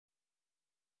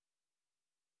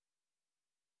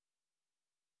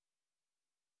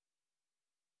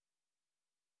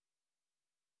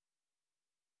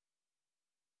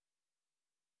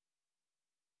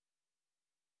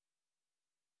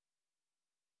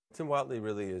Tim Watley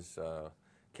really is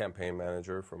campaign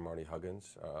manager for Marty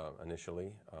Huggins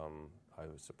initially. I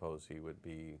suppose he would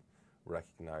be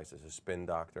recognized as a spin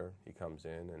doctor. He comes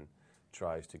in and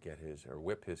tries to get his, or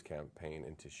whip his campaign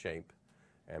into shape,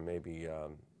 and maybe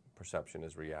perception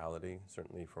is reality,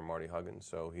 certainly for Marty Huggins.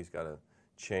 So he's got to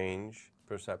change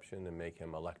perception and make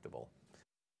him electable.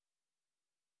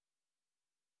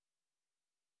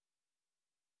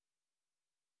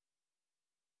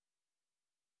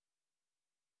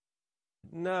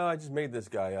 No, I just made this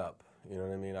guy up. You know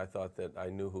what I mean? I thought that I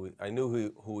knew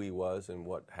who he was and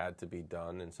what had to be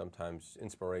done, and sometimes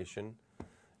inspiration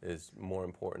is more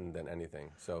important than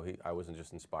anything. So I wasn't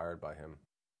just inspired by him.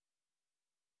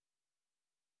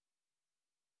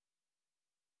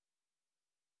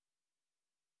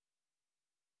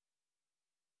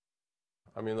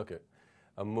 I mean, look,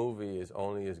 a movie is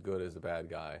only as good as the bad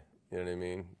guy. You know what I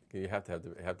mean? You have to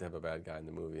have a bad guy in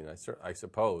the movie, and I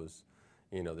suppose,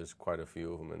 you know, there's quite a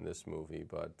few of them in this movie,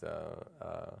 but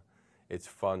it's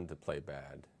fun to play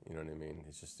bad. You know what I mean?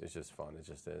 It's just fun. It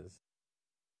just is.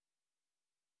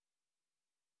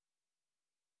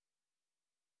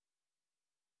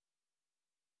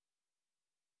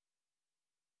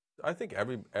 I think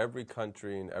every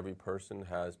country and every person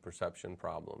has perception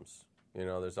problems. You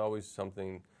know, there's always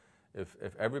something.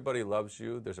 If everybody loves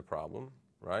you, there's a problem,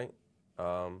 right?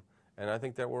 And I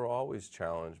think that we're always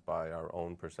challenged by our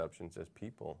own perceptions as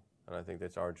people. And I think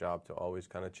that's our job to always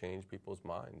kind of change people's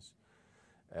minds.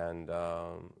 And,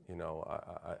 you know,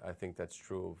 I think that's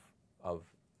true of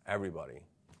everybody.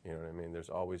 You know what I mean? There's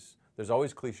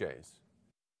always cliches.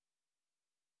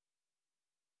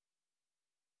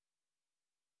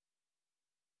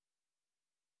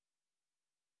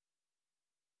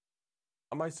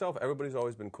 Myself, everybody's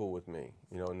always been cool with me.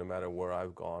 You know, no matter where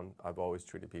I've gone, I've always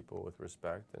treated people with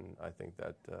respect, and I think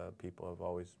that people have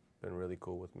always been really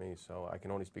cool with me, so I can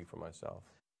only speak for myself.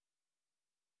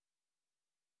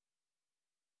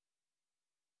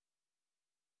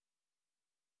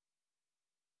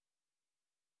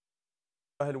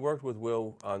 I had worked with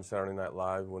Will on Saturday Night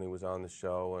Live when he was on the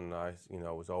show, and I, you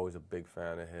know, was always a big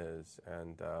fan of his,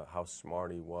 and how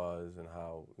smart he was, and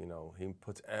how, you know, he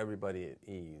puts everybody at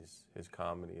ease. His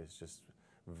comedy is just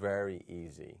very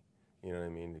easy. You know what I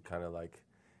mean? Kind of like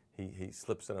he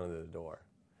slips it under the door.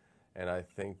 And I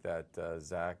think that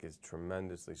Zach is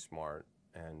tremendously smart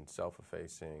and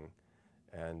self-effacing,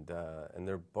 and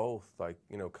they're both, like,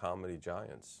 you know, comedy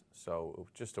giants. So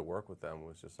just to work with them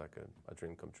was just like a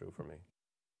dream come true for me.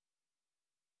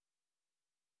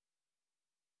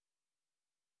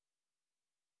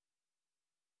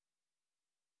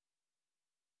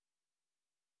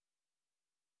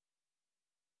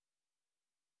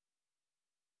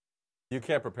 You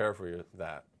can't prepare for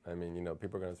that. I mean, you know,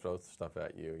 people are going to throw stuff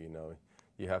at you. You know,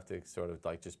 you have to sort of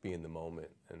like just be in the moment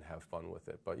and have fun with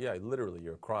it. But yeah, literally,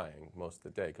 you're crying most of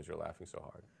the day because you're laughing so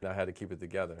hard. And I had to keep it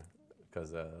together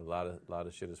because a lot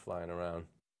of shit is flying around.